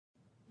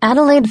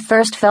Adelaide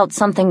first felt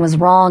something was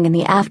wrong in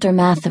the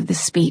aftermath of the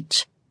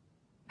speech.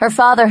 Her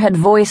father had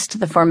voiced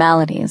the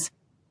formalities,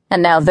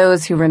 and now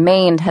those who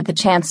remained had the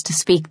chance to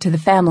speak to the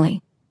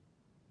family.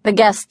 The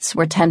guests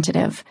were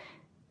tentative.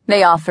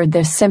 They offered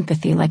their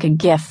sympathy like a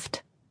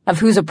gift, of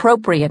whose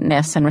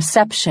appropriateness and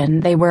reception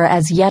they were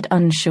as yet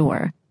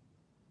unsure.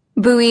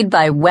 Buoyed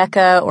by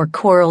Weka or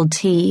coral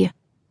tea,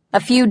 a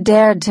few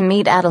dared to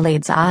meet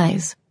Adelaide's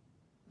eyes,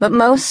 but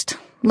most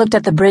looked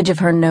at the bridge of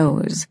her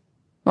nose,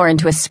 or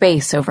into a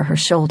space over her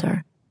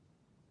shoulder.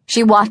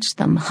 She watched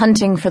them,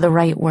 hunting for the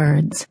right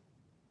words.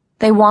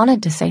 They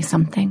wanted to say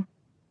something.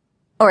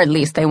 Or at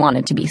least they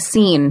wanted to be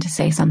seen to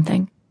say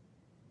something.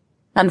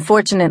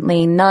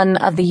 Unfortunately, none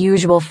of the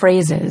usual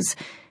phrases,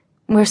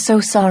 "We're so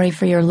sorry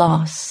for your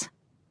loss,"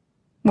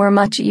 were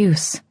much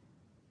use.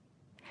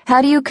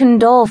 How do you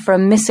condole for a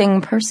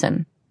missing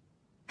person?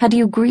 How do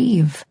you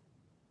grieve?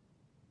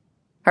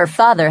 Her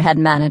father had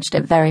managed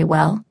it very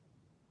well.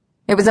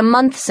 It was a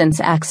month since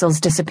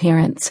Axel's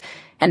disappearance,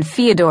 and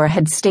Fyodor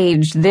had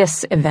staged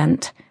this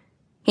event.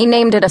 He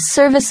named it a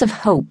service of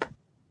hope.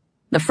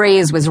 The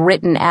phrase was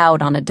written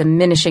out on a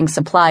diminishing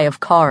supply of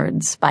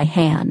cards by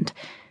hand.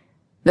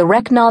 "The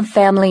Rekhnov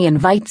family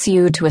invites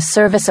you to a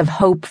service of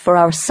hope for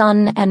our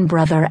son and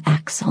brother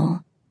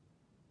Axel."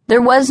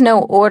 There was no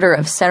order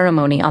of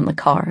ceremony on the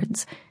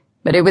cards,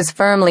 but it was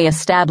firmly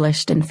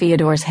established in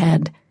Fyodor's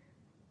head.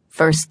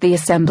 First the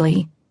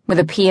assembly, with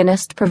a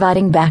pianist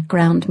providing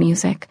background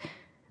music.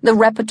 The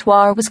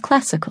repertoire was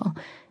classical,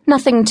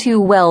 nothing too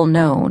well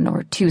known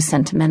or too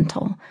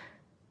sentimental.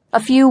 A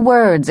few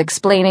words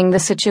explaining the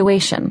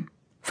situation,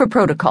 for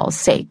protocol's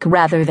sake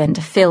rather than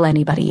to fill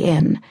anybody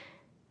in.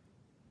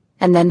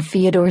 And then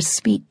Fyodor's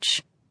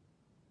speech.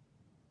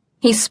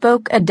 He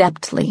spoke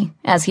adeptly,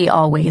 as he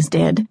always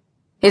did,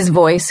 his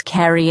voice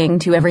carrying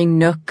to every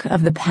nook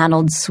of the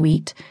paneled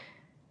suite.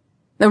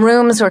 The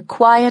rooms were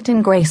quiet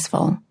and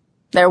graceful,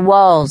 their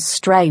walls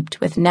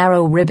striped with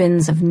narrow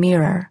ribbons of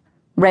mirror,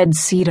 red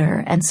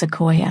cedar and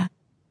sequoia.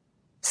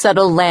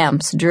 Subtle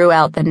lamps drew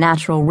out the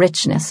natural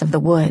richness of the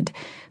wood,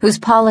 whose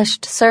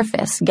polished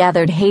surface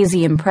gathered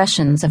hazy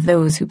impressions of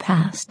those who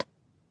passed.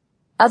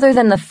 Other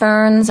than the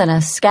ferns and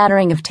a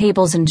scattering of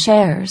tables and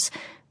chairs,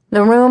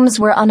 the rooms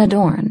were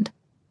unadorned.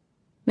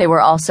 They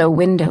were also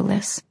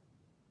windowless.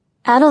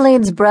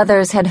 Adelaide's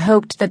brothers had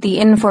hoped that the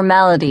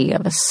informality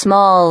of a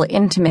small,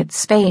 intimate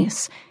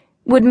space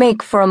would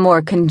make for a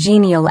more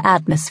congenial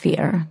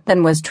atmosphere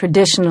than was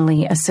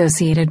traditionally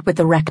associated with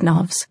the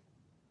Rekhnovs.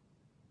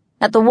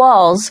 At the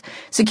walls,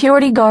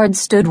 security guards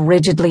stood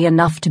rigidly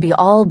enough to be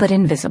all but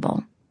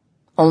invisible.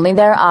 Only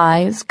their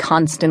eyes,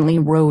 constantly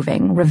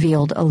roving,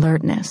 revealed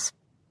alertness.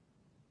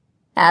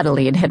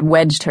 Adelaide had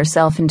wedged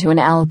herself into an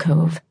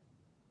alcove.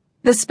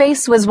 The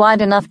space was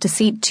wide enough to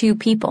seat 2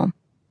 people,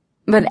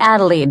 but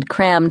Adelaide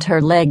crammed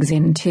her legs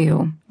in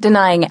too,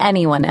 denying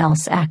anyone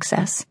else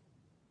access.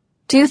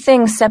 2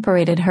 things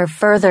separated her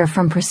further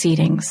from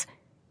proceedings: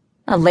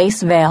 a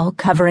lace veil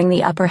covering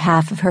the upper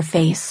half of her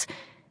face,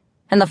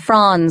 and the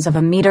fronds of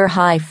a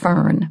meter-high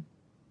fern.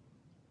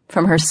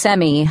 From her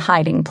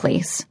semi-hiding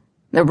place,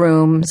 the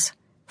rooms,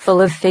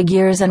 full of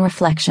figures and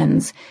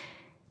reflections,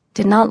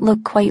 did not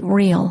look quite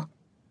real.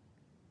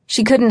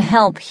 She couldn't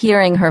help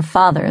hearing her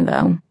father,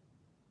 though.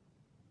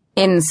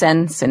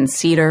 Incense and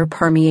cedar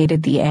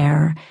permeated the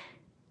air.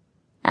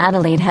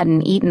 Adelaide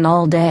hadn't eaten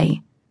all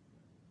day.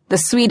 The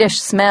Swedish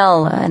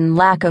smell and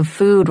lack of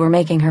food were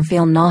making her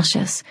feel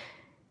nauseous.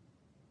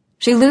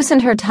 She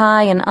loosened her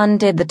tie and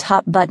undid the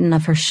top button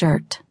of her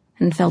shirt,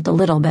 and felt a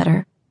little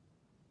better.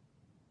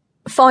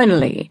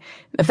 "Finally,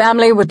 the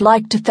family would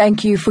like to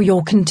thank you for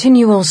your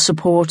continual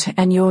support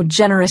and your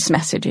generous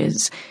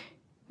messages.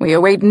 We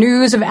await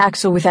news of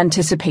Axel with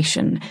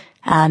anticipation,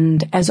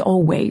 and, as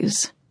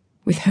always,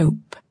 with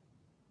hope."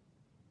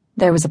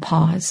 There was a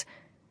pause.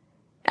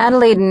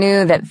 Adelaide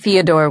knew that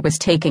Fyodor was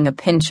taking a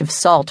pinch of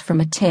salt from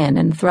a tin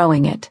and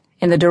throwing it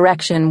in the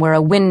direction where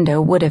a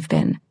window would have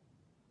been.